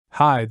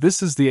Hi,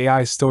 this is the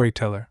AI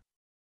Storyteller.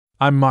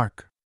 I'm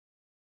Mark.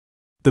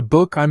 The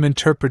book I'm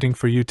interpreting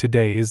for you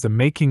today is The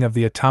Making of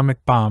the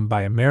Atomic Bomb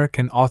by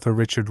American author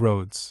Richard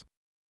Rhodes.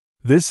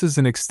 This is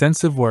an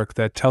extensive work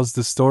that tells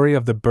the story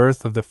of the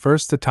birth of the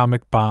first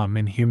atomic bomb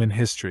in human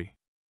history.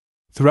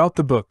 Throughout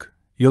the book,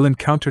 you'll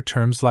encounter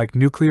terms like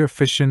nuclear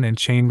fission and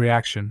chain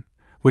reaction,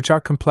 which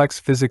are complex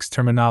physics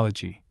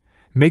terminology,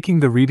 making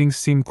the reading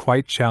seem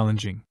quite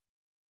challenging.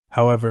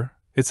 However,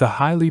 it's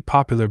a highly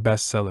popular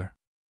bestseller.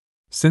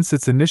 Since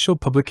its initial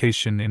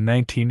publication in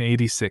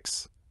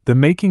 1986, The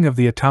Making of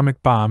the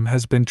Atomic Bomb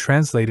has been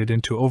translated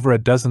into over a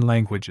dozen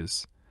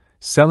languages,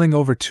 selling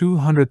over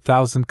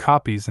 200,000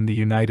 copies in the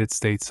United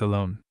States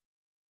alone.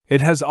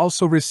 It has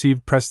also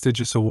received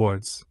prestigious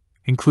awards,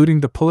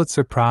 including the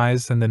Pulitzer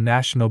Prize and the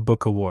National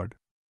Book Award.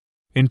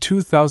 In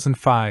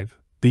 2005,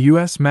 the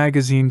U.S.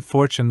 magazine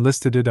Fortune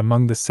listed it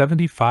among the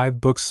 75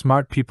 books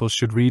smart people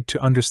should read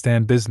to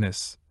understand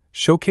business,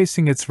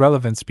 showcasing its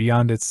relevance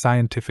beyond its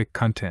scientific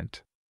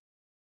content.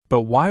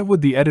 But why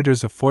would the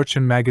editors of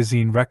Fortune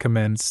magazine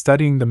recommend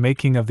studying the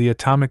making of the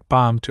atomic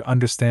bomb to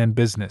understand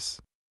business?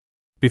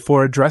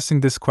 Before addressing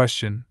this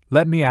question,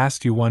 let me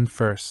ask you one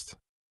first.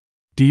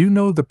 Do you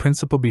know the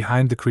principle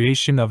behind the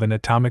creation of an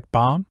atomic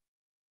bomb?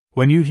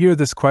 When you hear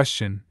this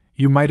question,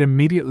 you might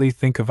immediately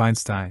think of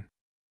Einstein.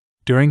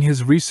 During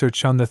his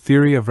research on the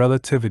theory of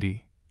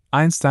relativity,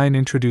 Einstein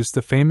introduced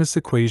the famous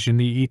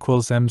equation E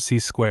equals mc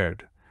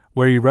squared,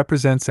 where E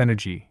represents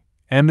energy,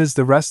 m is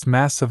the rest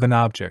mass of an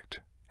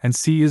object, and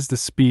c is the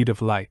speed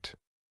of light.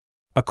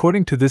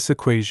 According to this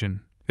equation,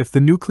 if the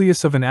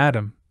nucleus of an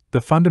atom, the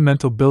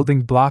fundamental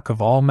building block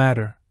of all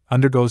matter,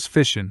 undergoes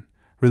fission,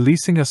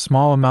 releasing a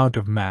small amount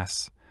of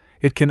mass,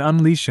 it can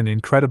unleash an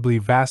incredibly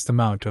vast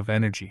amount of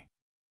energy.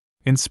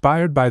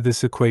 Inspired by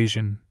this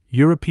equation,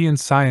 European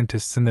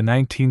scientists in the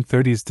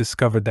 1930s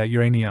discovered that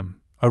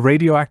uranium, a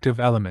radioactive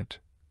element,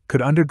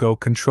 could undergo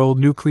controlled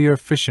nuclear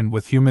fission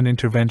with human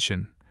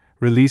intervention,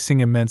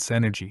 releasing immense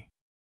energy.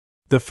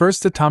 The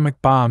first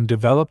atomic bomb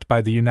developed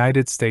by the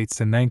United States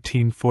in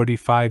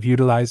 1945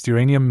 utilized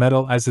uranium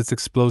metal as its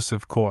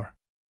explosive core.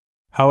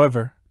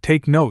 However,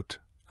 take note,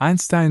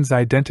 Einstein's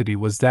identity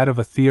was that of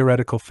a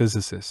theoretical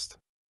physicist.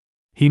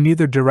 He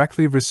neither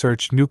directly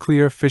researched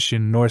nuclear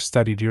fission nor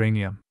studied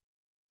uranium.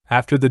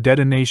 After the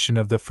detonation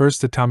of the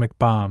first atomic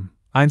bomb,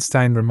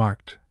 Einstein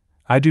remarked,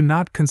 "I do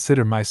not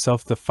consider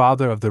myself the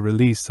father of the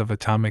release of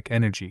atomic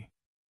energy.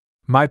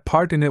 My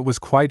part in it was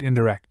quite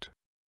indirect."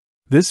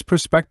 This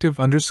perspective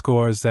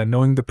underscores that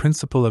knowing the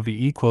principle of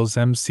E equals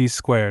mc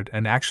squared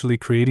and actually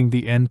creating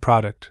the end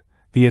product,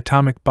 the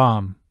atomic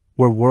bomb,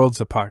 were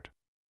worlds apart.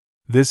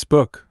 This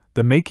book,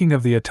 The Making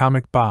of the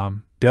Atomic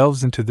Bomb,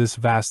 delves into this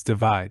vast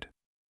divide.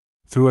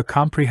 Through a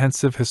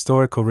comprehensive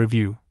historical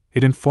review,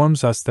 it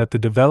informs us that the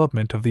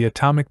development of the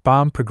atomic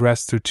bomb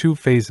progressed through two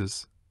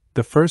phases.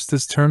 The first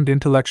is termed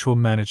intellectual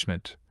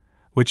management,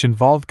 which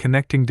involved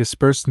connecting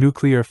dispersed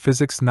nuclear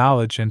physics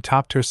knowledge and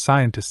top-tier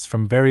scientists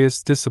from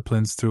various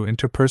disciplines through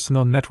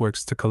interpersonal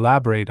networks to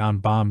collaborate on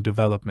bomb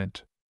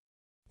development.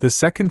 The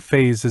second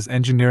phase is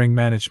engineering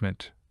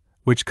management,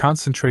 which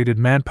concentrated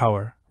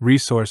manpower,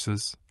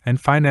 resources, and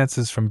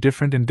finances from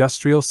different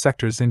industrial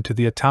sectors into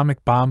the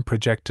atomic bomb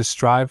project to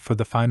strive for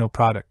the final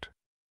product.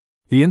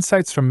 The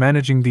insights from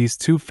managing these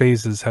two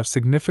phases have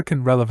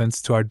significant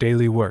relevance to our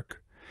daily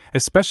work,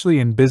 especially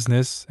in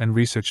business and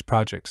research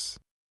projects.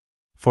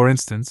 For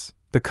instance,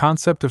 the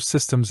concept of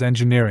systems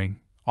engineering,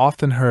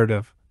 often heard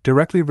of,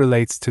 directly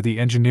relates to the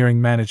engineering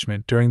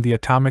management during the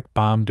atomic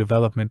bomb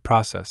development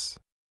process.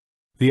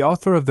 The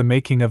author of The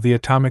Making of the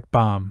Atomic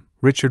Bomb,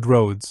 Richard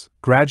Rhodes,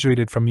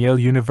 graduated from Yale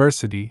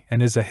University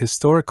and is a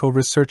historical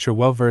researcher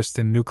well-versed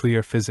in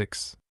nuclear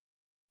physics.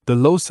 The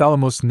Los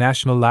Alamos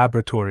National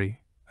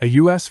Laboratory, a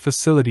U.S.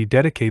 facility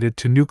dedicated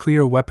to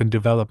nuclear weapon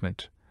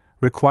development,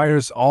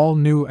 requires all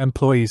new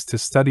employees to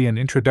study an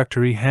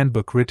introductory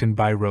handbook written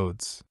by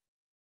Rhodes.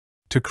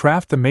 To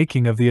craft The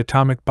Making of the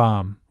Atomic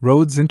Bomb,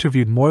 Rhodes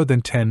interviewed more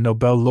than 10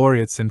 Nobel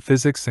laureates in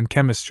physics and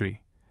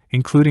chemistry,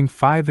 including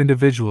 5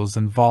 individuals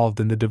involved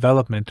in the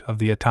development of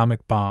the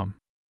atomic bomb.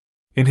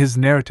 In his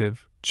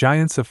narrative,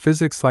 giants of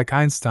physics like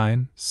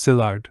Einstein,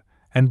 Szilard,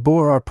 and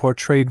Bohr are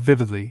portrayed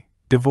vividly,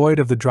 devoid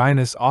of the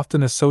dryness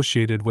often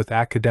associated with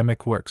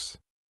academic works.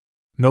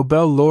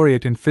 Nobel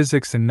laureate in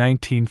physics in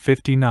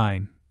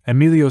 1959,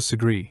 Emilio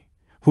Segri,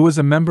 who was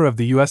a member of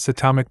the U.S.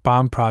 atomic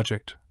bomb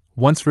project,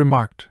 once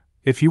remarked,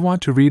 "If you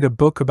want to read a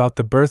book about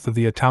the birth of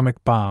the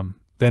atomic bomb,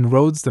 then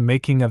Rhodes' The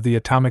Making of the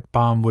Atomic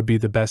Bomb would be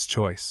the best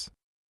choice.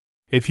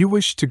 If you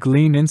wish to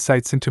glean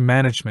insights into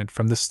management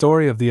from the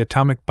story of the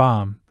atomic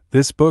bomb,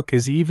 this book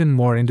is even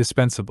more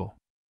indispensable."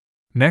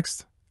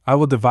 Next, I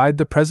will divide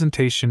the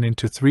presentation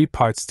into 3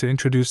 parts to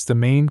introduce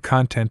the main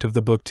content of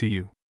the book to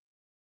you.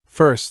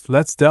 First,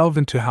 let's delve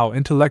into how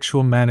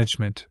intellectual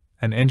management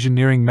and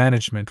engineering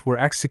management were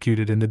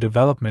executed in the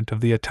development of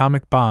the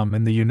atomic bomb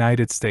in the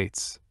United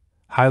States,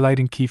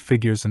 highlighting key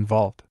figures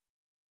involved.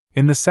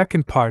 In the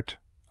second part,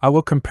 I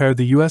will compare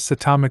the U.S.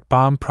 atomic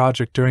bomb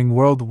project during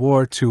World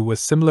War II with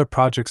similar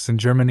projects in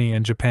Germany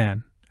and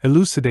Japan,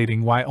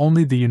 elucidating why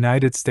only the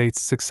United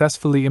States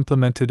successfully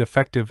implemented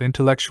effective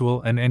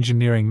intellectual and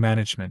engineering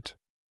management.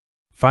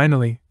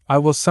 Finally, I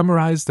will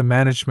summarize the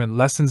management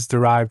lessons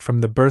derived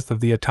from the birth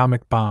of the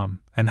atomic bomb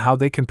and how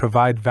they can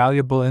provide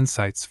valuable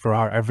insights for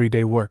our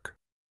everyday work.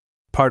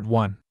 Part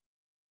 1.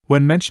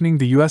 When mentioning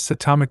the U.S.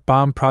 atomic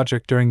bomb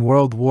project during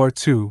World War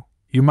II,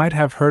 you might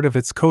have heard of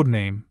its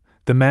codename,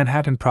 the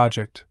Manhattan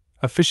Project,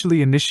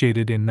 officially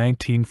initiated in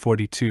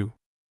 1942.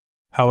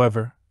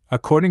 However,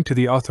 according to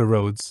the author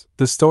Rhodes,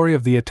 the story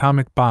of the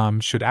atomic bomb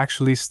should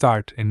actually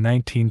start in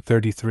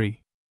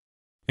 1933.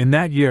 In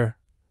that year,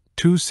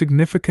 two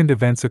significant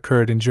events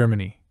occurred in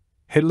Germany.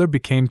 Hitler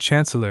became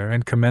chancellor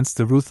and commenced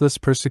the ruthless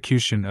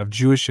persecution of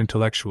Jewish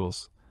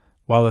intellectuals,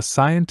 while a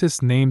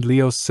scientist named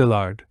Leo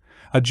Szilard,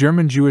 a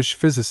German Jewish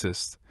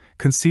physicist,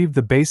 conceived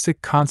the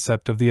basic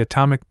concept of the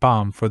atomic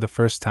bomb for the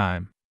first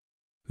time.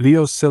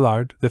 Leo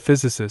Szilard, the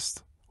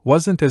physicist,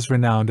 wasn't as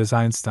renowned as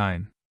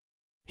Einstein.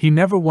 He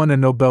never won a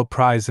Nobel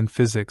Prize in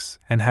physics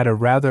and had a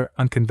rather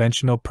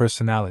unconventional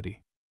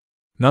personality.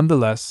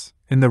 Nonetheless,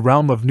 in the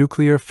realm of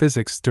nuclear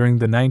physics during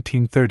the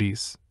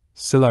 1930s,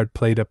 Szilard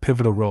played a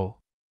pivotal role.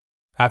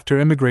 After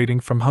immigrating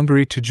from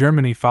Hungary to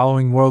Germany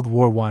following World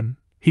War I,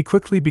 he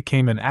quickly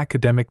became an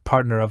academic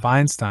partner of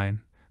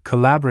Einstein,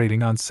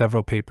 collaborating on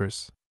several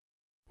papers.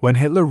 When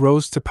Hitler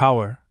rose to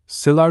power,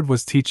 Szilard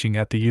was teaching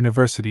at the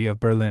University of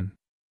Berlin.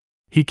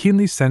 He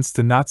keenly sensed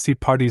the Nazi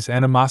Party's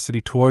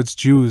animosity towards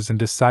Jews and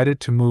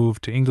decided to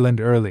move to England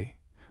early,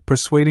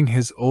 persuading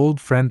his old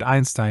friend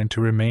Einstein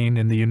to remain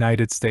in the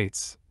United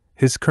States,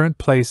 his current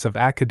place of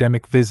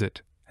academic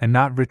visit, and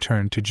not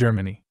return to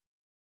Germany.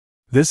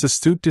 This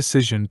astute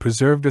decision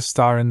preserved a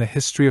star in the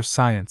history of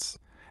science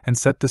and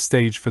set the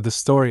stage for the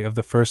story of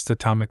the first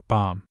atomic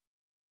bomb.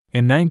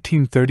 In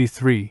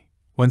 1933,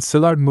 when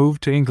Szilard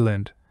moved to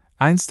England,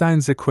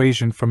 Einstein's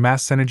equation for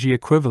mass energy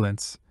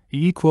equivalence,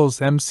 E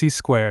equals mc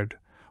squared,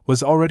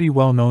 was already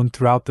well known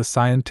throughout the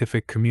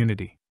scientific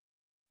community.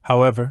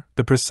 However,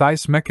 the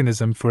precise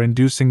mechanism for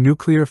inducing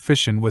nuclear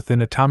fission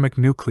within atomic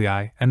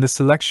nuclei and the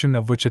selection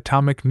of which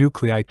atomic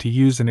nuclei to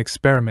use in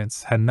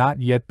experiments had not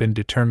yet been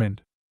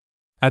determined.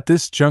 At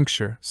this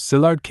juncture,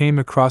 Szilard came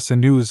across a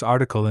news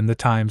article in the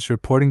Times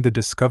reporting the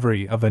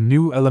discovery of a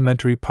new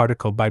elementary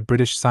particle by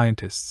British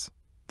scientists,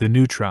 the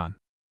neutron.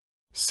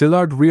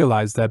 Szilard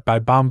realized that by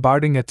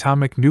bombarding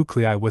atomic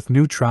nuclei with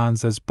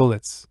neutrons as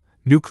bullets,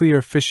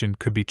 nuclear fission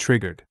could be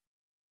triggered.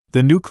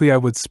 The nuclei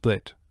would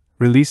split,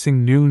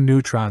 releasing new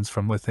neutrons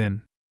from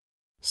within.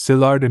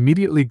 Szilard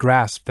immediately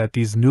grasped that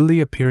these newly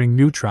appearing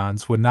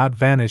neutrons would not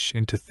vanish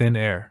into thin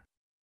air.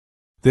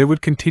 They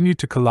would continue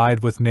to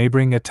collide with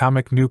neighboring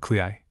atomic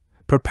nuclei,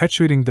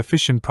 perpetuating the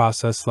fission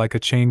process like a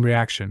chain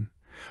reaction,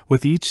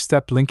 with each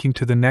step linking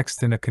to the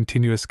next in a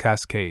continuous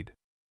cascade.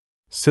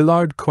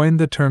 Szilard coined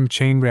the term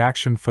chain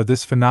reaction for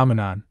this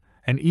phenomenon,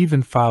 and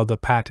even filed a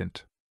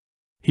patent.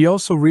 He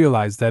also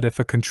realized that if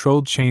a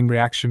controlled chain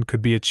reaction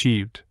could be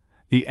achieved,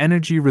 the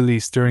energy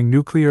released during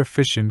nuclear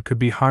fission could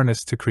be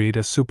harnessed to create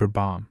a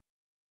superbomb.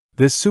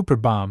 This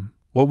superbomb,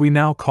 what we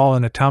now call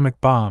an atomic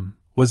bomb,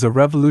 was a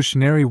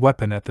revolutionary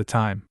weapon at the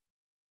time.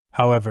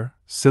 However,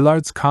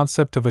 Szilard's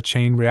concept of a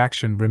chain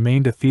reaction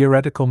remained a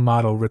theoretical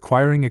model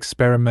requiring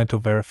experimental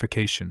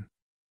verification.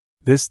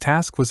 This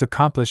task was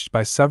accomplished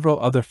by several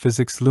other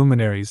physics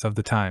luminaries of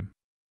the time.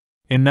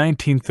 In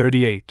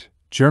 1938,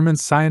 German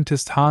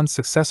scientist Hans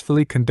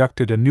successfully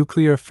conducted a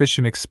nuclear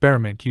fission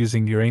experiment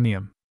using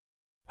uranium.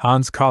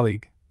 Hans'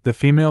 colleague, the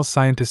female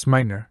scientist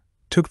Meitner,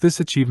 took this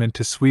achievement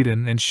to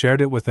Sweden and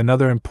shared it with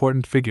another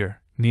important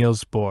figure,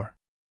 Niels Bohr.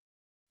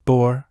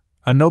 Bohr,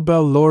 a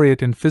Nobel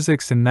laureate in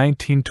physics in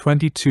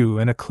 1922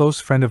 and a close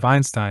friend of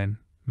Einstein,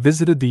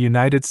 visited the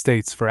United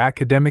States for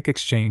academic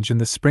exchange in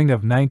the spring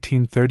of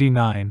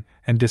 1939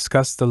 and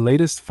discussed the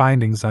latest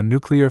findings on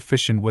nuclear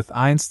fission with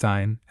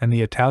Einstein and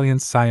the Italian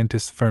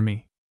scientist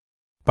Fermi.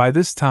 By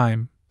this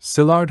time,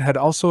 Szilard had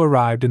also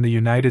arrived in the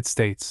United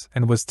States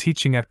and was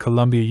teaching at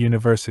Columbia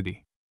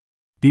University.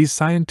 These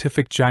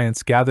scientific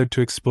giants gathered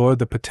to explore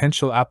the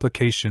potential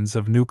applications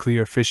of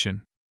nuclear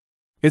fission.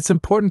 It's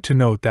important to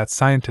note that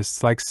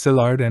scientists like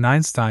Szilard and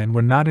Einstein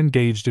were not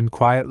engaged in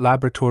quiet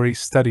laboratory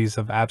studies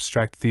of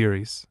abstract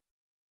theories.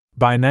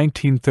 By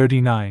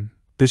 1939,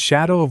 the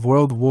shadow of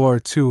World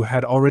War II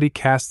had already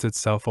cast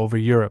itself over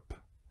Europe,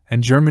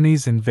 and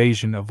Germany's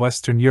invasion of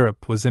Western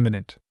Europe was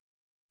imminent.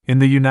 In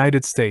the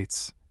United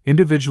States,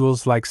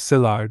 individuals like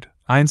Szilard,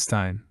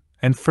 Einstein,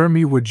 and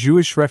Fermi were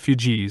Jewish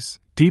refugees,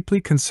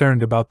 deeply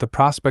concerned about the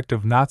prospect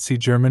of Nazi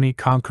Germany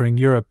conquering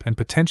Europe and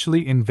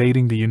potentially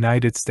invading the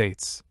United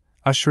States,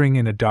 ushering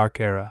in a dark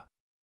era.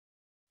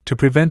 To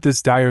prevent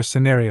this dire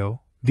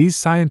scenario, these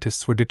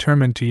scientists were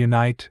determined to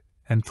unite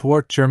and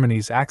thwart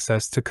Germany's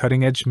access to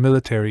cutting-edge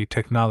military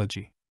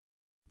technology.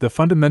 The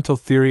fundamental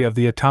theory of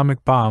the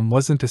atomic bomb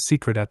wasn't a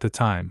secret at the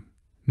time.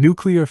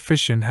 Nuclear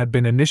fission had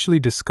been initially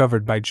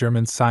discovered by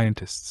German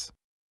scientists.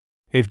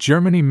 If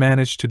Germany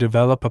managed to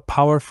develop a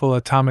powerful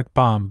atomic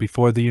bomb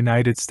before the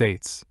United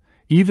States,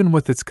 even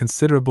with its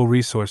considerable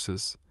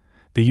resources,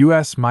 the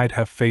US might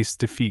have faced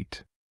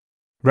defeat.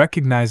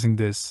 Recognizing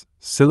this,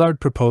 Szilard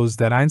proposed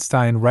that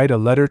Einstein write a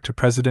letter to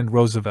President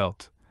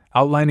Roosevelt,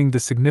 outlining the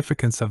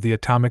significance of the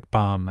atomic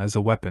bomb as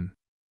a weapon.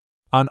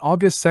 On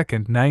August 2,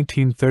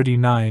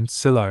 1939,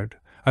 Szilard,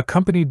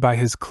 accompanied by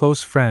his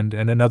close friend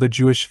and another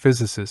Jewish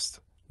physicist,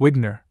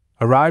 Wigner,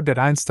 arrived at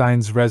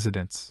Einstein's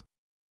residence.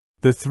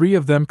 The three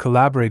of them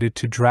collaborated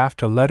to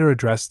draft a letter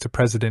addressed to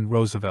President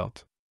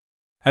Roosevelt.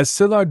 As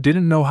Szilard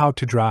didn't know how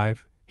to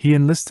drive, he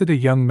enlisted a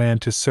young man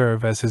to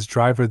serve as his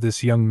driver.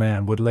 This young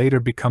man would later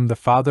become the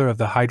father of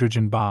the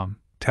hydrogen bomb,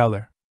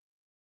 Teller.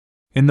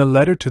 In the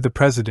letter to the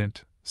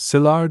president,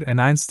 Szilard and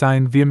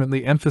Einstein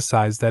vehemently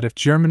emphasized that if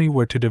Germany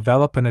were to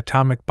develop an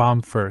atomic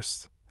bomb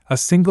first, a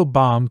single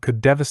bomb could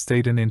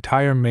devastate an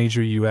entire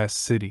major U.S.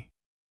 city.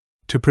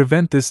 To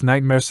prevent this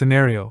nightmare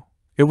scenario,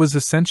 it was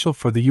essential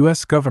for the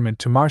U.S. government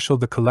to marshal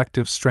the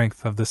collective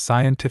strength of the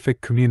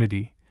scientific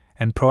community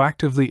and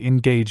proactively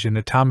engage in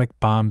atomic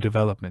bomb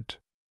development.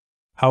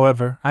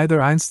 However,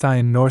 neither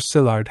Einstein nor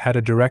Szilard had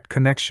a direct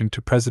connection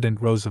to President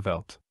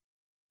Roosevelt.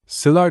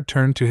 Szilard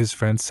turned to his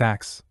friend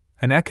Sachs,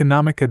 an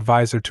economic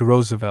advisor to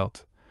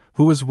Roosevelt,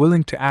 who was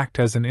willing to act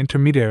as an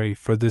intermediary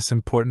for this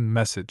important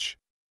message.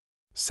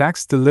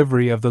 Sachs'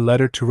 delivery of the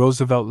letter to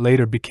Roosevelt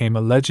later became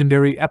a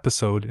legendary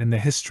episode in the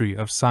history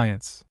of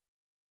science.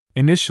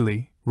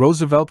 Initially,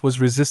 Roosevelt was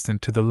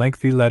resistant to the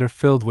lengthy letter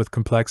filled with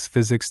complex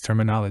physics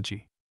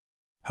terminology.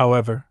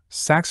 However,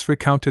 Sachs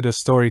recounted a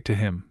story to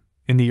him.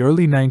 In the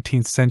early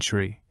 19th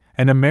century,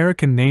 an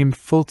American named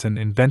Fulton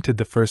invented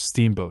the first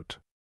steamboat.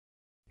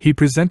 He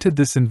presented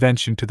this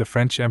invention to the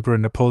French Emperor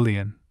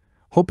Napoleon,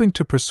 hoping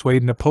to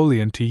persuade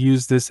Napoleon to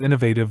use this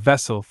innovative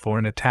vessel for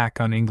an attack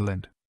on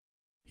England.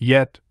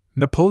 Yet,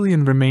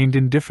 Napoleon remained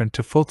indifferent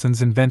to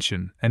Fulton's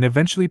invention and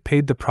eventually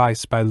paid the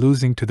price by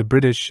losing to the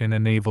British in a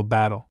naval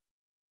battle.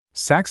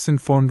 Sachs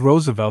informed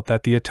Roosevelt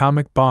that the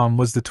atomic bomb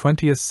was the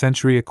 20th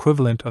century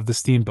equivalent of the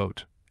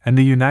steamboat, and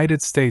the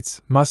United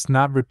States must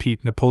not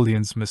repeat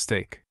Napoleon's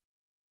mistake.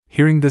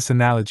 Hearing this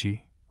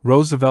analogy,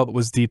 Roosevelt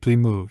was deeply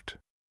moved.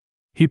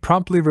 He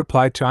promptly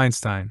replied to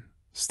Einstein,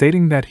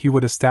 stating that he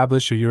would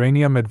establish a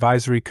uranium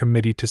advisory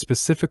committee to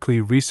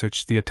specifically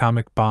research the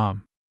atomic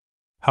bomb.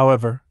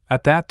 However,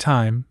 at that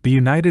time, the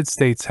United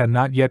States had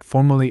not yet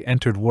formally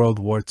entered World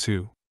War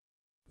II.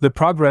 The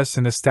progress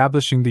in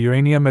establishing the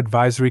Uranium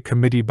Advisory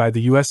Committee by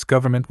the U.S.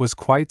 government was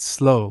quite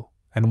slow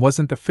and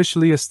wasn't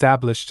officially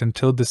established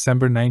until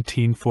December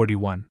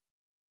 1941.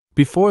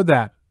 Before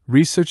that,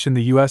 research in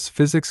the U.S.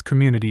 physics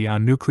community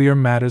on nuclear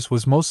matters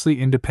was mostly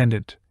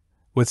independent,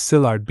 with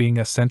Szilard being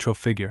a central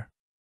figure.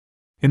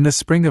 In the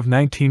spring of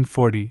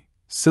 1940,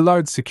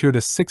 Szilard secured a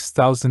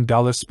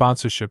 $6,000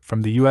 sponsorship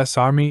from the U.S.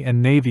 Army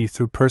and Navy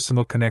through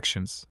personal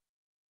connections.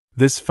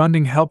 This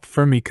funding helped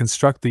Fermi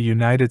construct the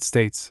United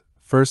States'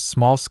 first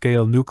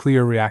small-scale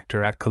nuclear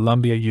reactor at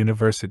Columbia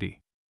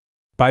University.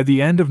 By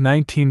the end of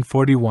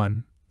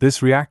 1941,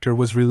 this reactor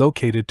was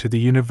relocated to the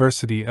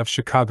University of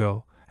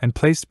Chicago and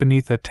placed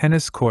beneath a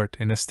tennis court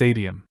in a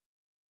stadium.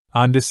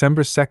 On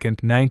December 2,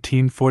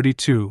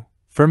 1942,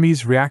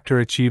 Fermi's reactor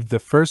achieved the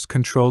first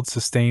controlled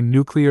sustained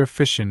nuclear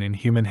fission in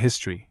human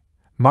history,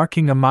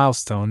 marking a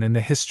milestone in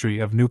the history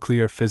of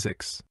nuclear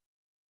physics.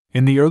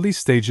 In the early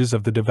stages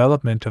of the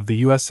development of the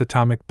U.S.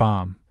 atomic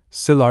bomb,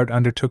 Szilard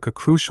undertook a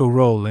crucial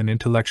role in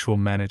intellectual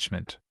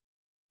management.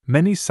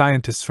 Many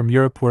scientists from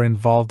Europe were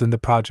involved in the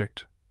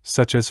project,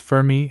 such as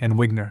Fermi and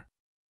Wigner.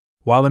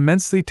 While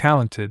immensely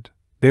talented,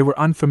 they were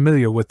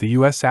unfamiliar with the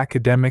U.S.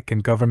 academic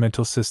and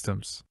governmental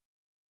systems.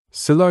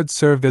 Szilard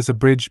served as a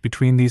bridge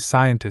between these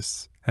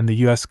scientists and the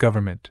U.S.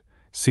 government,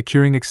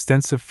 securing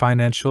extensive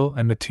financial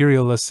and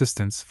material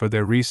assistance for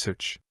their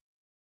research.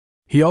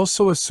 He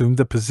also assumed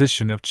the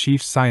position of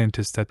chief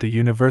scientist at the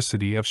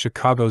University of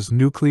Chicago's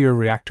Nuclear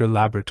Reactor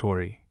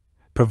Laboratory,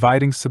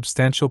 providing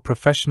substantial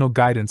professional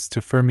guidance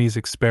to Fermi's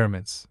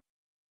experiments.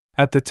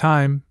 At the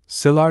time,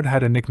 Szilard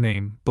had a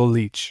nickname, Bull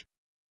Leach.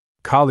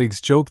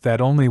 Colleagues joked that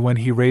only when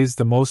he raised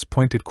the most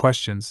pointed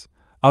questions,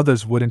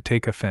 others wouldn't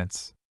take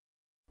offense.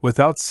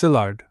 Without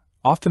Szilard,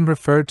 often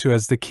referred to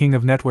as the king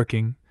of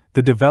networking,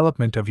 the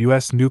development of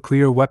U.S.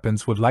 nuclear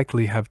weapons would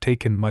likely have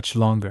taken much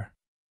longer.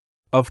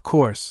 Of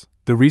course,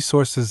 the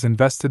resources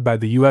invested by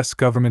the U.S.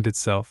 government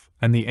itself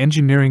and the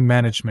engineering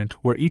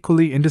management were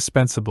equally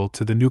indispensable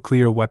to the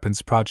nuclear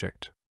weapons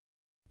project.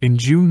 In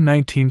June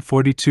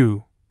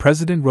 1942,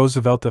 President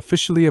Roosevelt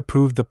officially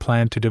approved the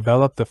plan to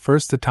develop the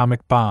first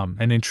atomic bomb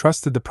and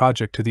entrusted the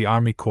project to the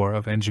Army Corps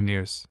of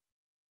Engineers.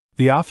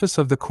 The office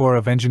of the Corps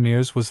of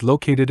Engineers was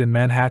located in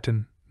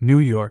Manhattan, New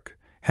York,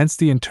 hence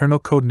the internal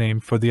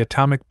codename for the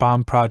atomic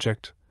bomb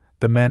project,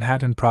 the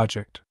Manhattan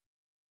Project.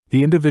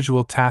 The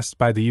individual tasked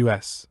by the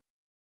U.S.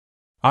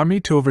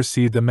 Army to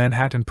oversee the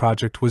Manhattan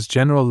Project was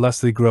General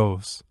Leslie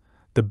Groves,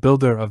 the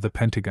builder of the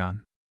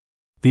Pentagon.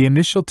 The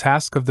initial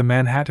task of the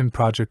Manhattan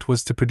Project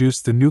was to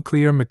produce the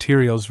nuclear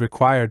materials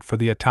required for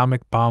the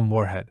atomic bomb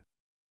warhead.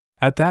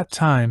 At that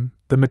time,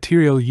 the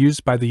material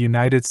used by the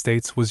United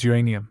States was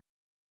uranium.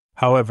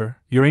 However,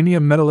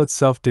 uranium metal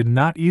itself did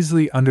not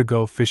easily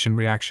undergo fission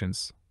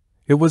reactions.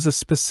 It was a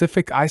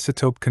specific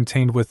isotope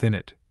contained within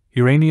it,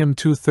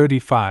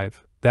 uranium-235,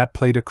 that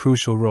played a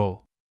crucial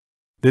role.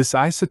 This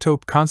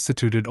isotope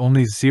constituted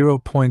only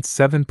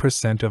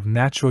 0.7% of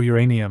natural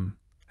uranium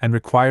and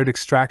required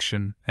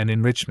extraction and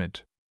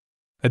enrichment.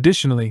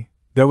 Additionally,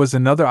 there was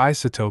another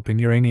isotope in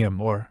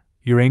uranium, or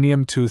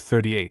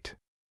uranium-238.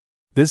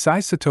 This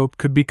isotope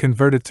could be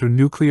converted through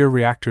nuclear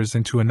reactors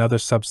into another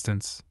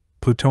substance,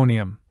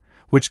 plutonium,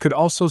 which could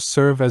also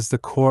serve as the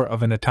core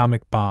of an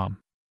atomic bomb.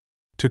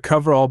 To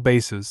cover all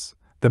bases,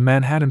 the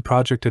Manhattan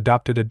Project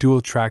adopted a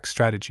dual-track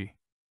strategy.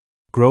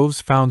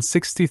 Groves found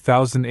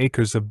 60,000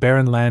 acres of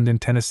barren land in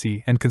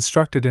Tennessee and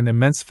constructed an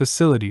immense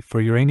facility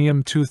for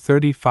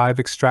uranium-235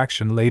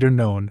 extraction, later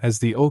known as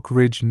the Oak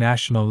Ridge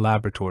National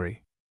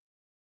Laboratory.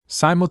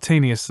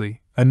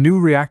 Simultaneously, a new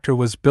reactor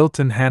was built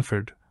in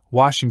Hanford,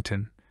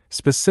 Washington,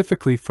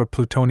 specifically for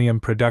plutonium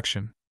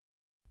production.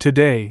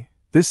 Today,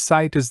 this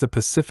site is the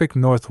Pacific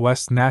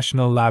Northwest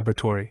National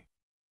Laboratory.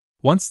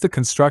 Once the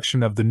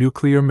construction of the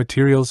nuclear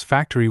materials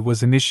factory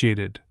was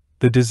initiated,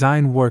 the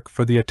design work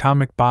for the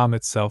atomic bomb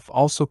itself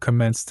also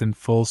commenced in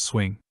full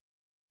swing.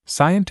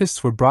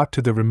 Scientists were brought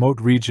to the remote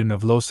region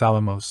of Los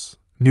Alamos,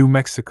 New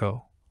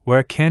Mexico, where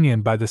a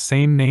canyon by the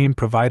same name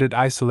provided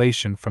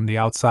isolation from the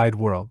outside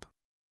world.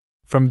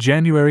 From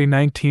January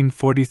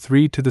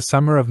 1943 to the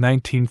summer of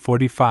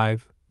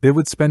 1945, they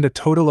would spend a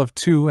total of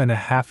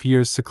 2.5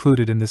 years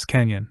secluded in this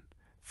canyon,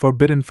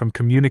 forbidden from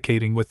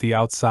communicating with the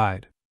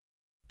outside.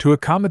 To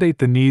accommodate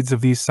the needs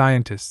of these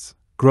scientists,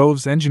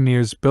 Groves'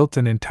 engineers built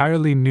an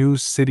entirely new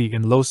city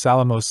in Los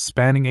Alamos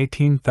spanning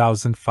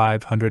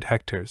 18,500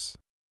 hectares.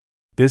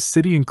 This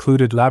city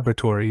included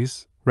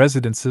laboratories,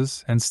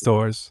 residences, and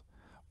stores,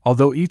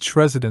 although each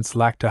residence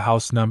lacked a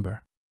house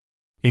number.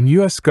 In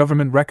U.S.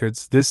 government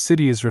records, this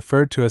city is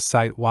referred to as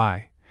Site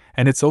Y,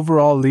 and its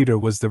overall leader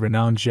was the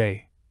renowned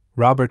J.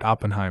 Robert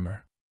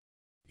Oppenheimer.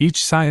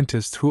 Each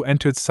scientist who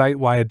entered Site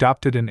Y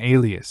adopted an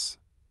alias.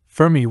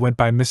 Fermi went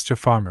by Mr.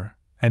 Farmer,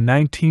 and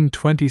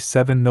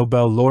 1927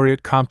 Nobel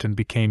laureate Compton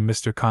became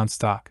Mr.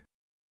 Comstock.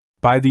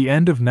 By the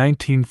end of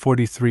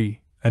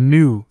 1943, a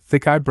new,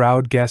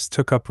 thick-eyebrowed guest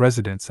took up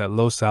residence at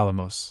Los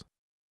Alamos.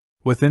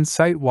 Within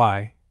Site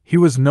Y, he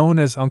was known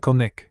as Uncle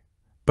Nick,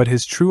 but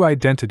his true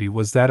identity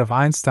was that of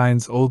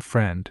Einstein's old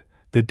friend,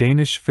 the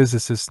Danish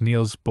physicist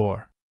Niels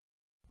Bohr.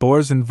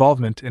 Bohr's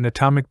involvement in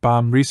atomic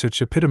bomb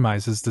research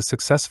epitomizes the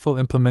successful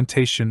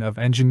implementation of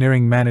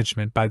engineering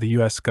management by the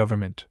U.S.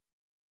 government.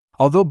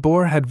 Although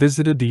Bohr had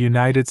visited the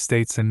United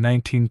States in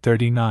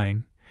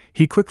 1939,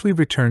 he quickly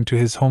returned to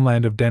his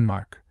homeland of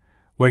Denmark,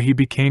 where he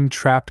became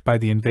trapped by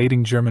the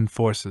invading German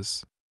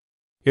forces.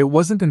 It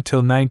wasn't until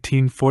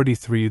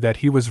 1943 that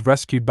he was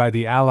rescued by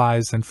the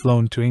Allies and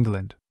flown to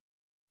England.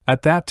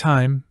 At that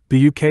time,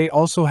 the UK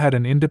also had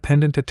an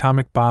independent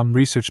atomic bomb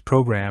research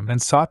program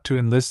and sought to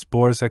enlist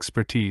Bohr's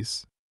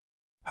expertise.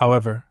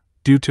 However,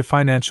 due to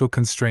financial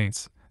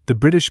constraints, the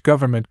British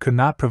government could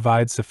not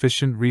provide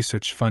sufficient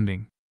research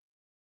funding.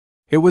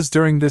 It was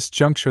during this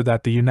juncture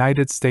that the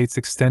United States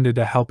extended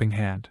a helping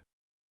hand.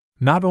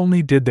 Not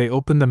only did they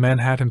open the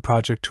Manhattan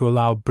Project to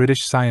allow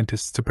British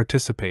scientists to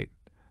participate,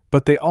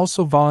 but they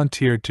also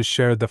volunteered to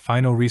share the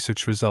final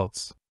research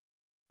results.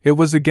 It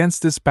was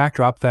against this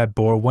backdrop that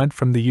Bohr went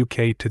from the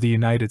UK to the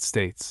United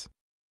States.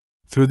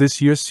 Through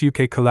this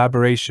US-UK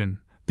collaboration,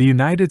 the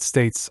United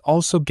States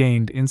also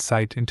gained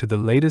insight into the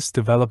latest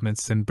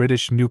developments in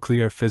British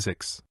nuclear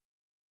physics.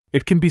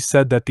 It can be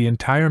said that the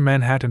entire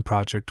Manhattan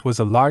Project was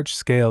a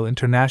large-scale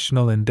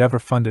international endeavor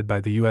funded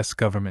by the U.S.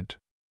 government.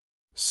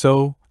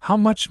 So, how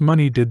much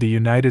money did the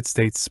United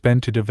States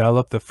spend to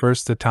develop the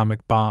first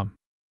atomic bomb?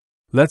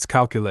 Let's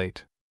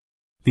calculate.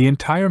 The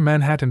entire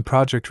Manhattan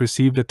Project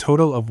received a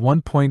total of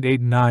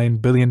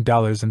 $1.89 billion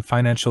in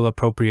financial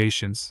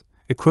appropriations,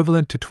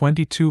 equivalent to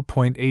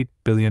 $22.8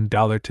 billion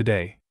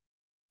today.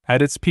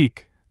 At its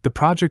peak, the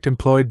project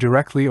employed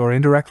directly or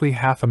indirectly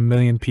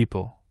 500,000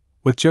 people,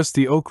 with just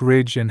the Oak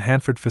Ridge and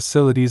Hanford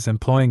facilities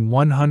employing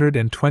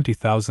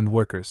 120,000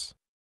 workers.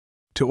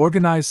 To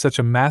organize such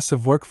a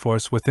massive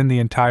workforce within the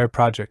entire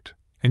project,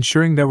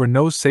 ensuring there were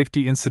no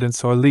safety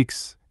incidents or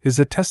leaks, is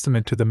a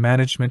testament to the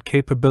management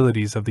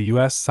capabilities of the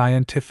U.S.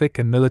 scientific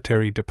and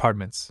military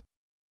departments.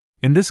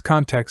 In this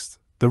context,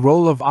 the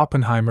role of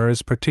Oppenheimer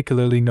is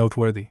particularly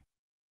noteworthy.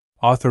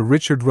 Author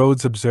Richard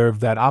Rhodes observed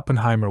that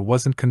Oppenheimer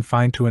wasn't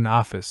confined to an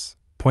office,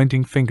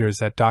 pointing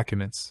fingers at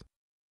documents.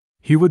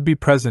 He would be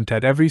present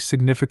at every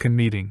significant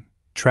meeting,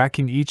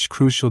 tracking each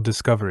crucial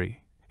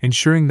discovery,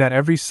 ensuring that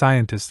every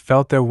scientist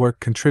felt their work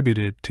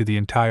contributed to the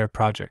entire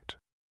project.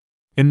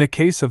 In the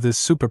case of this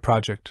super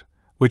project,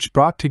 which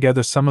brought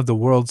together some of the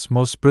world's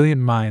most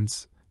brilliant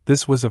minds,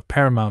 this was of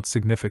paramount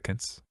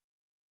significance.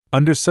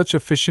 Under such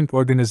efficient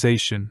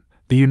organization,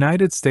 the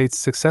United States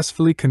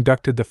successfully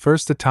conducted the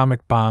first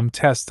atomic bomb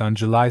test on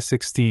July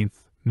 16,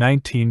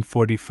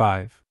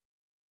 1945.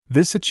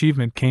 This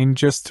achievement came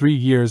just 3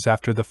 years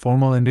after the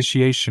formal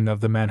initiation of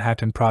the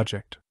Manhattan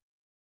Project.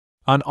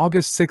 On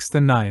August 6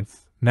 and 9,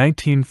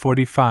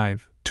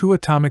 1945, 2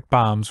 atomic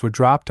bombs were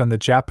dropped on the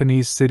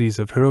Japanese cities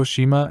of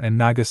Hiroshima and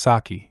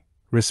Nagasaki,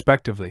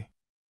 respectively.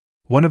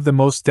 One of the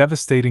most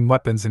devastating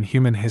weapons in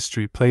human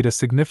history, played a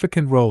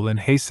significant role in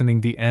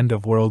hastening the end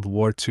of World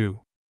War II.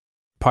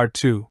 Part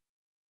 2.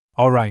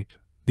 Alright,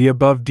 the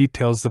above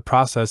details the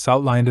process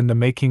outlined in The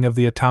Making of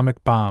the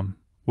Atomic Bomb,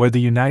 where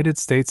the United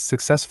States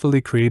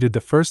successfully created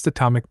the first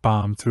atomic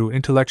bomb through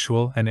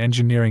intellectual and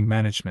engineering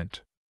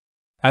management.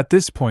 At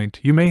this point,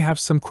 you may have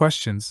some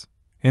questions.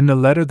 In the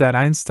letter that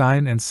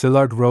Einstein and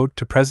Szilard wrote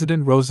to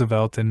President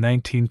Roosevelt in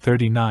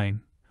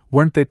 1939,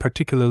 weren't they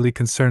particularly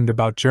concerned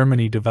about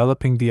Germany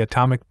developing the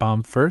atomic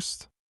bomb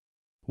first?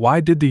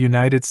 Why did the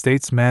United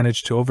States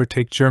manage to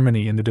overtake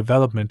Germany in the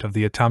development of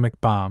the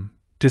atomic bomb,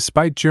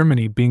 despite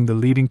Germany being the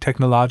leading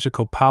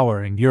technological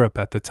power in Europe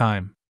at the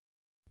time?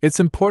 It's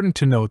important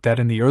to note that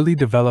in the early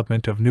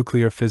development of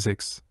nuclear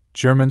physics,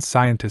 German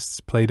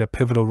scientists played a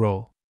pivotal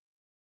role.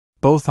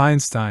 Both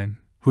Einstein,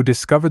 who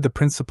discovered the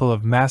principle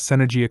of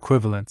mass-energy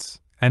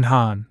equivalence, and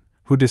Hahn,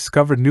 who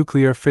discovered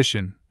nuclear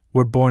fission,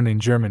 were born in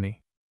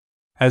Germany.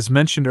 As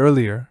mentioned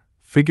earlier,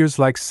 figures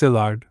like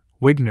Szilard,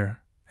 Wigner,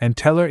 and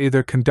Teller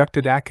either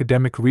conducted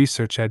academic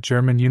research at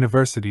German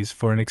universities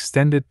for an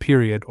extended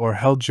period or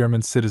held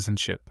German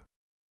citizenship.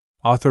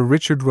 Author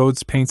Richard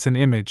Rhodes paints an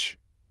image.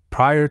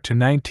 Prior to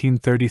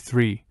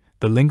 1933,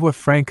 the lingua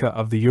franca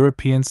of the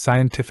European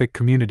scientific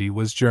community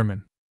was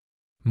German.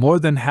 More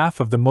than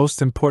half of the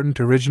most important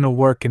original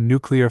work in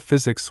nuclear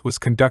physics was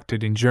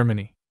conducted in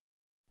Germany.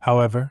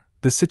 However,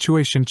 the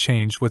situation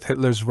changed with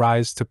Hitler's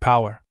rise to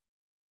power.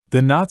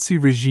 The Nazi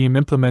regime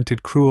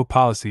implemented cruel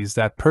policies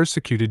that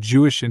persecuted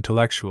Jewish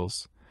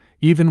intellectuals,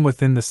 even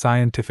within the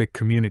scientific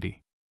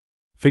community.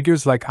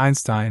 Figures like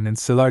Einstein and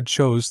Szilard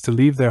chose to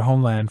leave their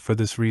homeland for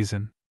this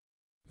reason.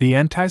 The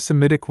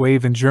anti-Semitic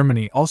wave in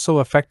Germany also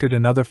affected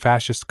another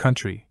fascist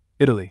country,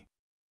 Italy.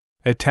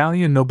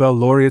 Italian Nobel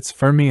laureates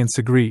Fermi and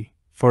Segre,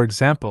 for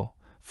example,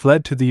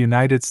 fled to the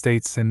United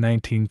States in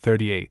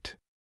 1938.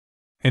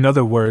 In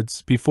other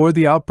words, before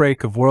the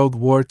outbreak of World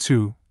War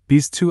II,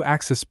 these two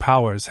Axis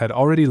powers had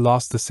already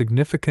lost a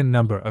significant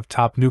number of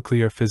top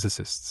nuclear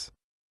physicists.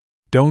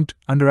 Don't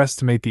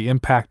underestimate the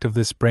impact of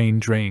this brain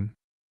drain.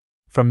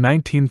 From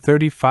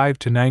 1935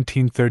 to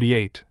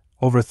 1938,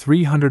 over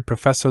 300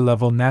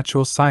 professor-level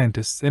natural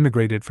scientists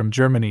immigrated from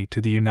Germany to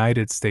the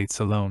United States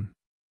alone.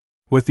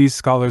 With these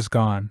scholars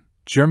gone,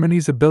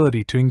 Germany's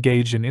ability to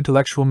engage in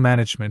intellectual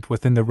management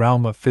within the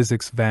realm of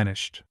physics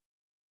vanished.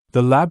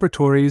 The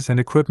laboratories and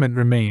equipment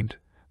remained,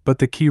 but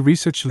the key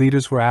research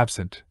leaders were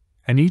absent,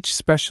 and each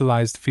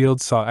specialized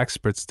field saw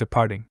experts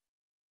departing.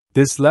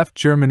 This left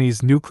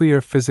Germany's nuclear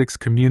physics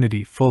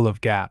community full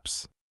of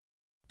gaps.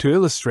 To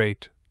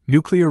illustrate,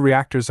 nuclear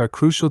reactors are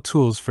crucial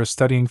tools for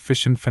studying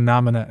fission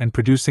phenomena and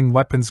producing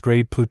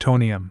weapons-grade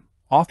plutonium,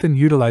 often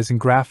utilizing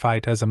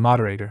graphite as a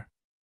moderator.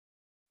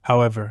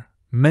 However,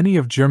 many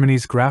of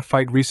Germany's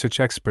graphite research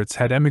experts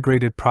had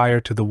emigrated prior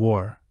to the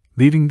war,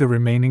 leaving the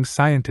remaining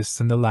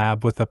scientists in the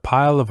lab with a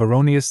pile of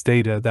erroneous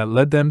data that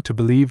led them to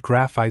believe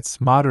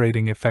graphite's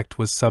moderating effect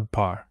was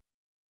subpar.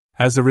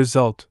 As a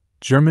result,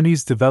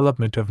 Germany's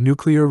development of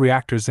nuclear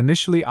reactors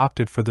initially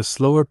opted for the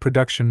slower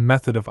production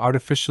method of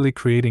artificially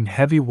creating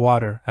heavy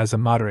water as a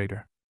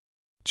moderator.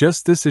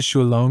 Just this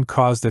issue alone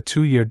caused a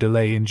 2-year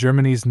delay in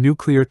Germany's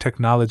nuclear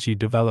technology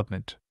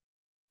development.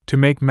 To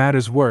make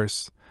matters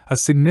worse, a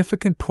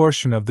significant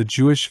portion of the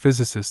Jewish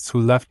physicists who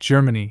left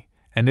Germany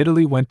and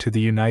Italy went to the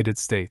United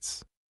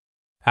States.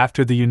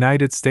 After the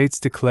United States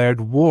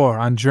declared war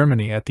on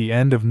Germany at the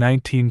end of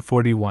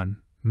 1941,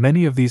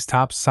 many of these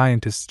top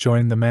scientists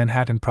joined the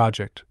Manhattan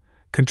Project,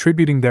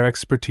 contributing their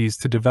expertise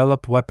to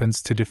develop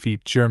weapons to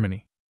defeat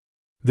Germany.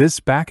 This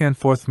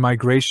back-and-forth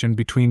migration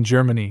between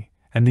Germany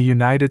and the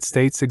United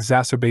States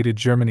exacerbated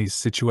Germany's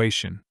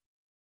situation.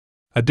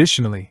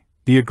 Additionally,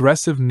 the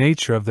aggressive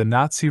nature of the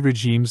Nazi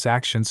regime's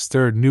actions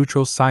stirred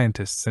neutral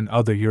scientists in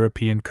other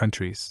European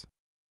countries.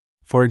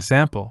 For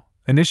example,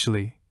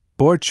 initially,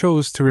 Bohr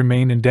chose to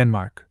remain in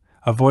Denmark,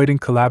 avoiding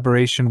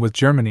collaboration with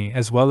Germany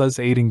as well as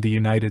aiding the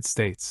United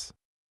States.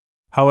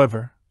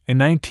 However, in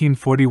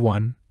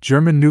 1941,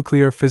 German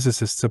nuclear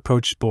physicists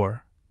approached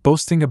Bohr,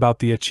 boasting about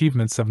the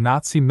achievements of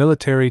Nazi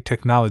military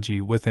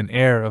technology with an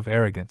air of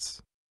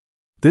arrogance.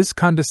 This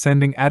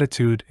condescending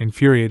attitude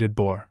infuriated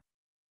Bohr.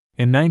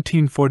 In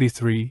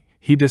 1943,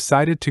 he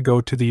decided to go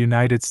to the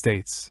United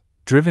States,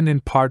 driven in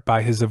part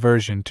by his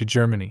aversion to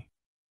Germany.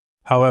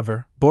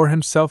 However, Bohr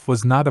himself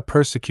was not a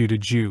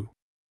persecuted Jew.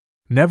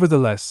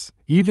 Nevertheless,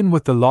 even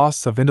with the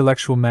loss of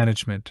intellectual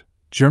management,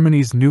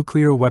 Germany's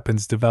nuclear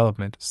weapons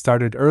development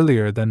started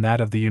earlier than that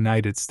of the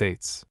United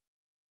States.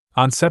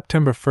 On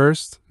September 1,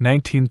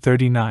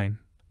 1939,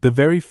 the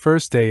very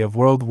first day of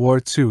World War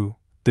II,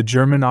 the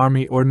German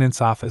Army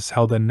Ordnance Office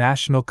held a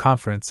national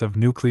conference of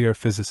nuclear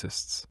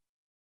physicists.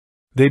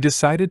 They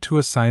decided to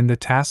assign the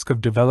task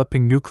of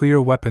developing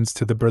nuclear weapons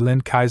to the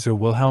Berlin Kaiser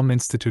Wilhelm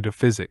Institute of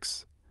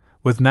Physics,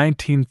 with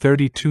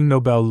 1932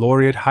 Nobel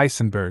laureate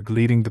Heisenberg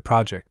leading the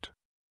project.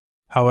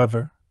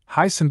 However,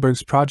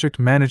 Heisenberg's project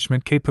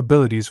management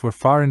capabilities were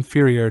far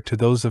inferior to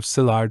those of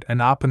Szilard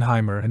and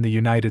Oppenheimer in the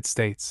United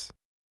States.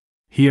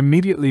 He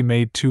immediately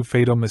made two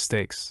fatal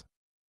mistakes.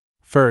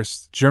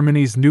 First,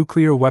 Germany's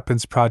nuclear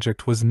weapons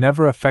project was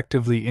never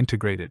effectively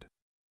integrated.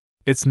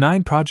 Its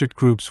 9 project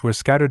groups were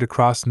scattered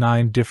across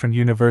 9 different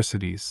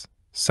universities,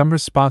 some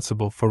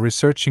responsible for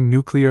researching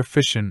nuclear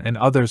fission and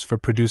others for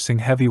producing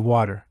heavy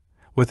water,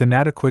 with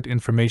inadequate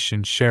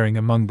information sharing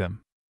among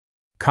them.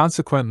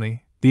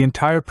 Consequently, the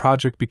entire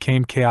project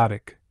became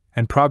chaotic,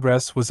 and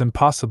progress was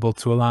impossible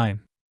to align.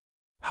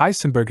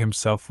 Heisenberg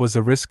himself was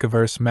a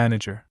risk-averse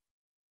manager.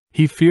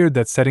 He feared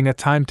that setting a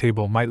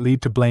timetable might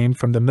lead to blame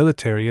from the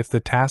military if the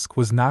task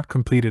was not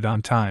completed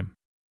on time.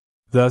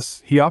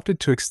 Thus, he opted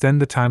to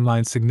extend the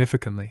timeline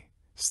significantly,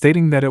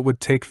 stating that it would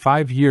take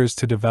 5 years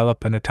to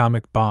develop an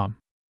atomic bomb.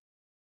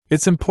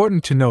 It's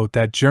important to note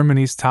that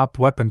Germany's top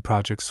weapon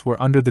projects were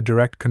under the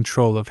direct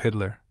control of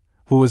Hitler,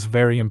 who was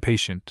very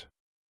impatient.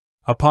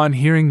 Upon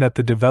hearing that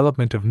the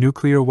development of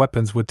nuclear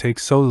weapons would take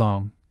so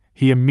long,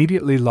 he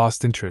immediately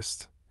lost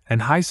interest,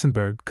 and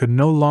Heisenberg could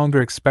no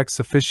longer expect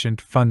sufficient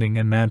funding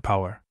and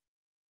manpower.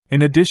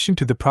 In addition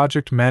to the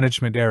project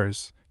management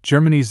errors,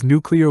 Germany's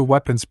nuclear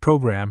weapons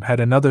program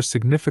had another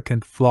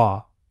significant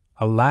flaw: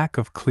 a lack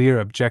of clear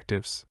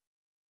objectives.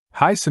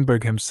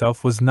 Heisenberg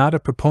himself was not a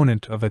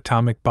proponent of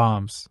atomic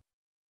bombs.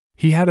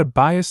 He had a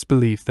biased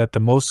belief that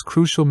the most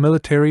crucial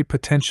military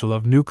potential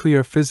of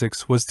nuclear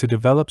physics was to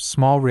develop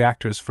small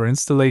reactors for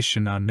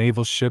installation on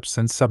naval ships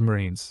and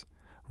submarines,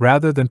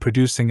 rather than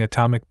producing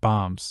atomic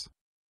bombs.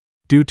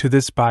 Due to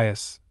this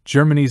bias,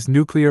 Germany's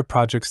nuclear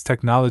project's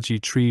technology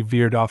tree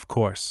veered off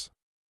course.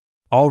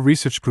 All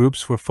research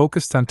groups were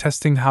focused on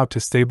testing how to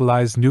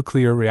stabilize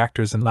nuclear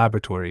reactors in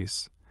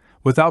laboratories,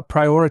 without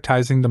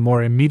prioritizing the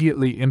more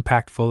immediately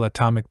impactful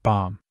atomic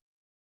bomb.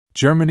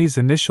 Germany's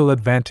initial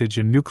advantage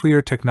in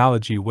nuclear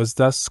technology was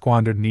thus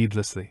squandered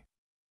needlessly.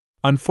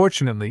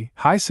 Unfortunately,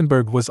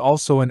 Heisenberg was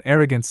also an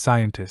arrogant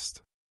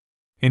scientist.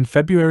 In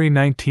February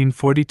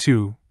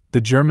 1942, the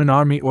German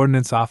Army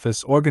Ordnance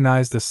Office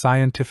organized a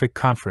scientific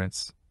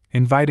conference,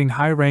 inviting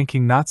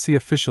high-ranking Nazi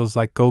officials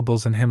like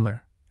Goebbels and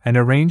Himmler, and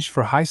arranged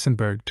for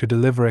Heisenberg to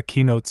deliver a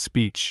keynote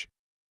speech.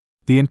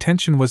 The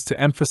intention was to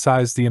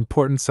emphasize the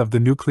importance of the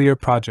nuclear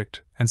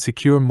project and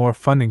secure more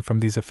funding from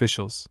these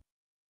officials.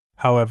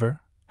 However,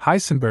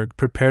 Heisenberg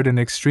prepared an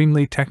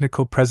extremely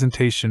technical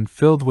presentation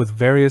filled with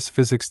various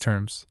physics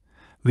terms,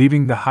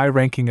 leaving the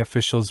high-ranking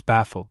officials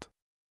baffled.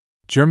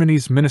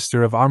 Germany's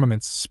Minister of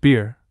Armaments,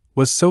 Speer,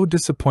 was so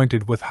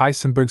disappointed with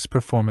Heisenberg's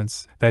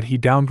performance that he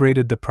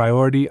downgraded the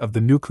priority of the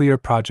nuclear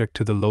project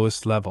to the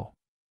lowest level.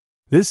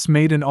 This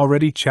made an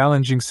already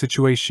challenging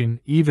situation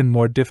even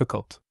more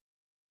difficult.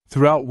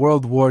 Throughout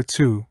World War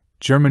II,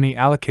 Germany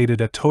allocated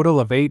a total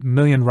of 8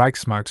 million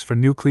Reichsmarks for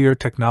nuclear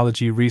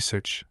technology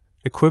research,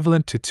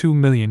 equivalent to $2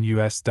 million.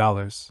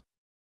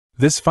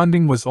 This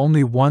funding was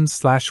only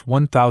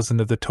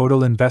 1/1000 of the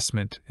total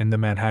investment in the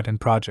Manhattan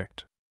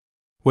Project.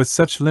 With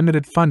such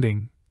limited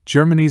funding,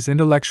 Germany's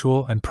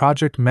intellectual and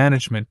project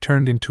management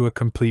turned into a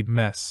complete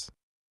mess.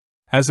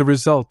 As a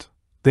result,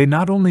 they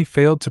not only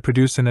failed to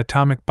produce an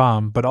atomic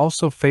bomb but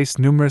also faced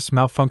numerous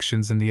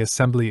malfunctions in the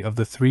assembly of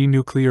the 3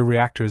 nuclear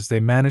reactors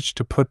they managed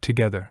to put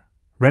together,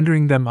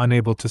 rendering them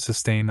unable to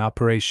sustain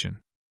operation.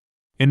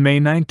 In May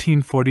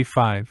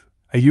 1945,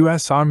 a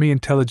U.S. Army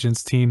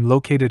intelligence team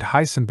located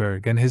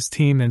Heisenberg and his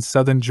team in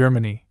southern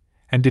Germany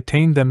and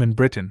detained them in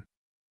Britain.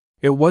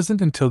 It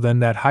wasn't until then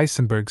that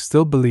Heisenberg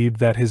still believed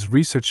that his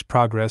research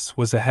progress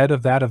was ahead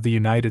of that of the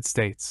United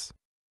States.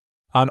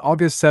 On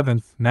August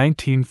 7,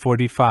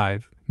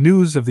 1945,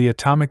 news of the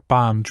atomic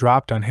bomb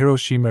dropped on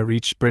Hiroshima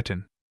reached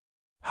Britain.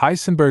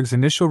 Heisenberg's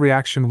initial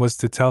reaction was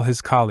to tell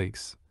his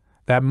colleagues,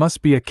 "That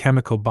must be a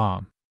chemical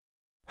bomb.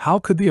 How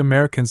could the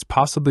Americans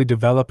possibly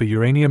develop a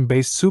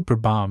uranium-based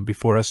superbomb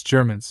before us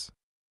Germans?"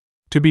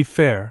 To be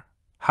fair,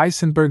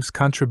 Heisenberg's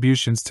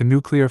contributions to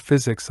nuclear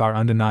physics are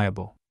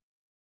undeniable.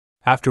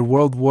 After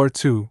World War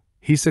II,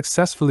 he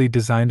successfully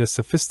designed a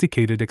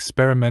sophisticated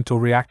experimental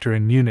reactor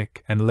in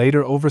Munich and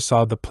later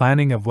oversaw the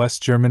planning of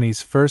West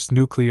Germany's first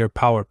nuclear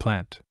power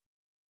plant.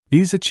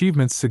 These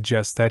achievements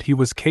suggest that he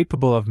was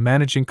capable of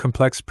managing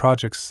complex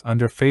projects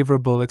under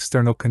favorable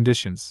external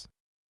conditions.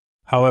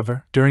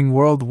 However, during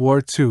World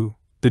War II,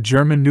 the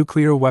German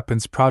nuclear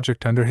weapons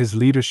project under his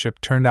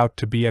leadership turned out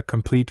to be a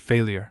complete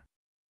failure.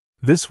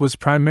 This was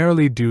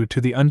primarily due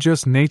to the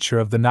unjust nature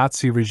of the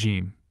Nazi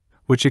regime,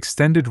 which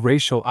extended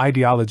racial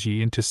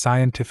ideology into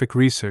scientific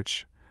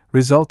research,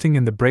 resulting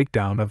in the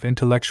breakdown of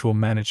intellectual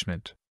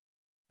management.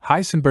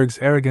 Heisenberg's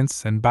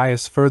arrogance and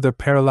bias further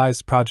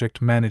paralyzed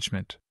project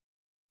management.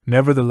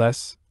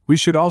 Nevertheless, we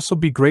should also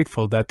be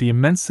grateful that the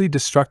immensely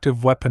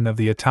destructive weapon of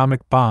the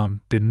atomic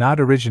bomb did not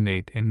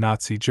originate in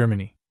Nazi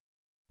Germany.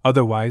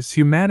 Otherwise,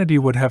 humanity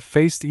would have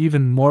faced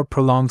even more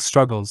prolonged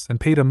struggles and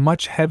paid a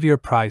much heavier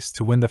price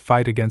to win the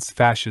fight against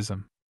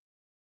fascism.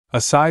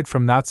 Aside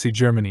from Nazi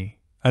Germany,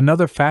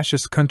 another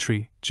fascist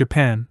country,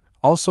 Japan,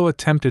 also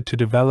attempted to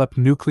develop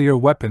nuclear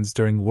weapons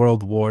during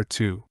World War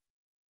II.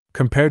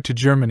 Compared to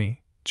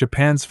Germany,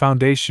 Japan's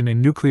foundation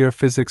in nuclear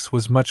physics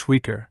was much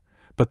weaker,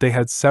 but they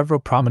had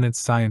several prominent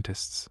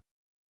scientists.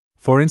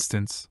 For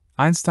instance,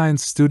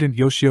 Einstein's student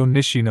Yoshio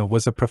Nishino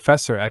was a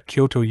professor at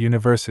Kyoto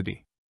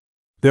University.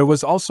 There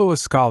was also a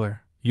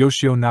scholar,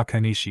 Yoshio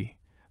Nakanishi,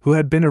 who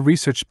had been a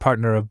research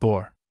partner of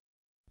Bohr.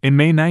 In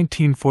May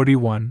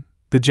 1941,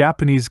 the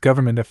Japanese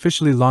government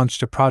officially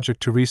launched a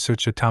project to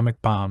research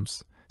atomic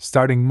bombs,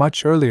 starting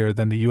much earlier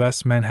than the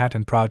U.S.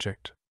 Manhattan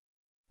Project.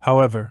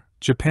 However,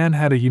 Japan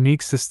had a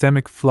unique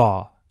systemic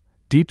flaw: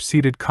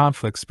 deep-seated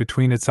conflicts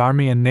between its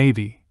army and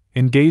navy,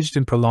 engaged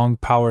in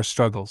prolonged power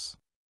struggles.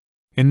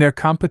 In their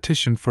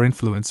competition for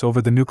influence over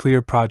the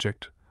nuclear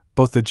project,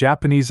 both the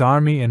Japanese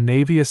Army and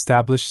Navy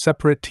established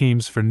separate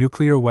teams for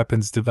nuclear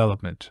weapons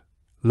development,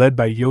 led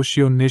by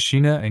Yoshio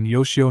Nishina and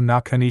Yoshio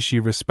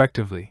Nakanishi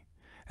respectively,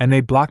 and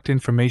they blocked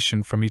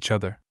information from each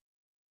other.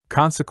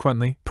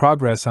 Consequently,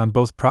 progress on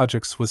both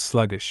projects was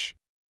sluggish.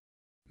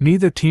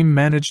 Neither team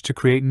managed to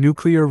create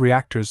nuclear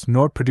reactors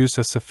nor produce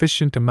a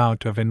sufficient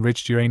amount of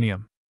enriched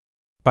uranium.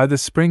 By the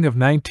spring of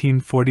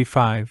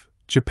 1945,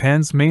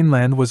 Japan's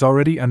mainland was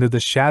already under the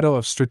shadow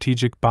of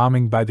strategic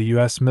bombing by the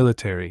U.S.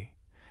 military,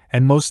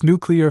 and most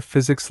nuclear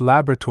physics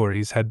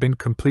laboratories had been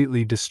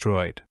completely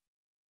destroyed.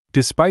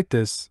 Despite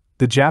this,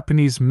 the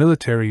Japanese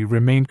military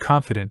remained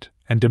confident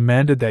and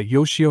demanded that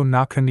Yoshio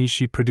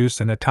Nakanishi produce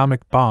an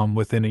atomic bomb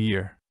within a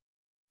year.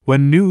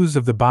 When news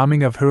of the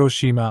bombing of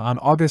Hiroshima on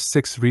August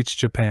 6 reached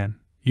Japan,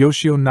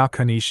 Yoshio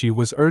Nakanishi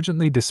was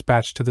urgently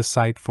dispatched to the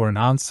site for an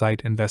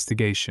on-site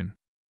investigation.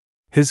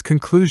 His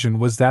conclusion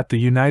was that the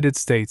United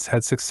States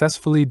had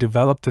successfully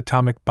developed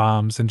atomic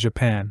bombs and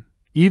Japan,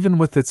 even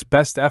with its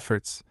best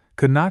efforts,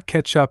 could not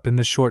catch up in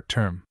the short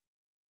term.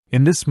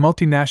 In this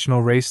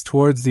multinational race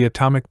towards the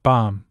atomic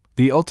bomb,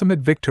 the ultimate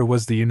victor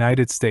was the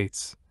United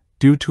States,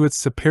 due to its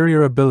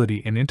superior ability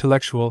in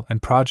intellectual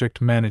and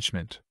project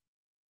management.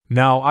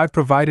 Now I've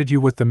provided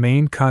you with the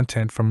main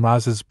content from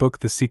Rhodes' book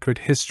The Secret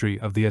History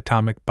of the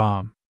Atomic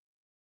Bomb.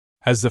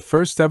 As the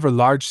first ever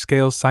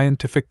large-scale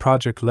scientific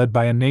project led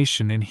by a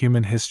nation in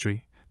human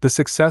history, the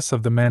success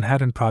of the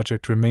Manhattan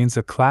Project remains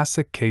a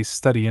classic case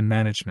study in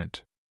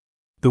management.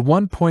 The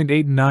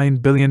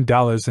 $1.89 billion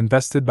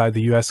invested by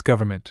the U.S.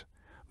 government,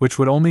 which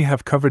would only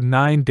have covered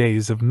 9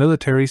 days of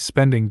military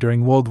spending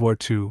during World War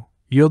II,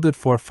 yielded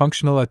 4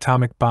 functional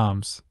atomic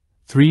bombs,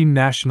 3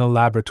 national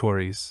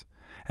laboratories,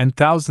 and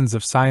thousands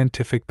of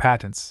scientific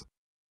patents.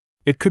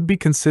 It could be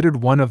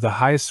considered one of the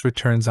highest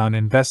returns on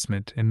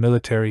investment in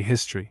military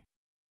history.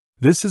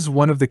 This is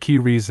one of the key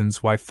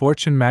reasons why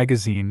Fortune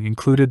magazine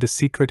included The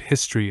Secret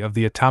History of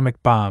the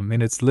Atomic Bomb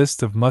in its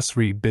list of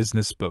must-read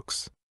business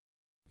books.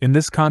 In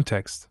this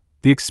context,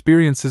 the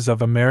experiences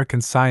of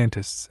American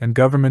scientists and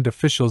government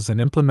officials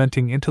in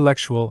implementing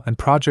intellectual and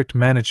project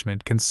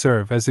management can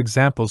serve as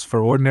examples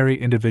for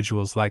ordinary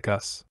individuals like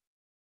us.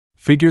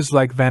 Figures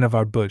like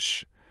Vannevar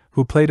Bush,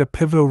 who played a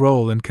pivotal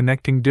role in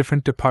connecting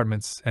different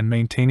departments and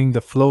maintaining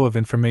the flow of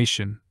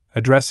information,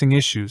 addressing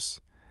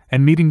issues,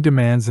 and meeting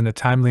demands in a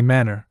timely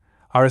manner,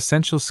 are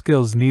essential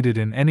skills needed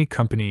in any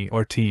company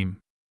or team.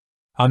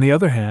 On the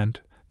other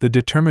hand, the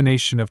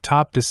determination of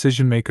top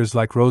decision-makers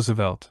like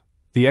Roosevelt,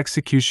 the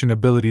execution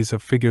abilities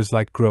of figures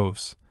like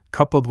Groves,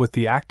 coupled with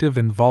the active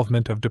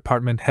involvement of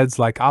department heads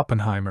like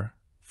Oppenheimer,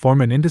 form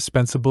an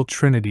indispensable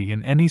trinity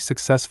in any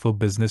successful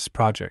business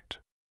project.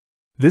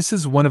 This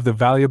is one of the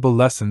valuable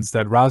lessons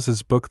that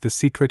Rhodes' book The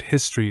Secret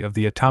History of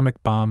the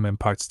Atomic Bomb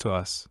imparts to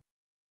us.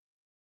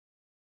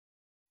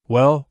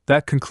 Well,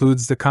 that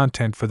concludes the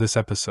content for this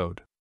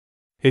episode.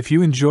 If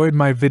you enjoyed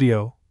my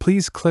video,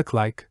 please click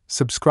like,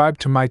 subscribe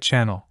to my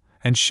channel,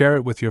 and share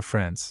it with your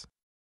friends.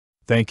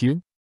 Thank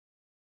you.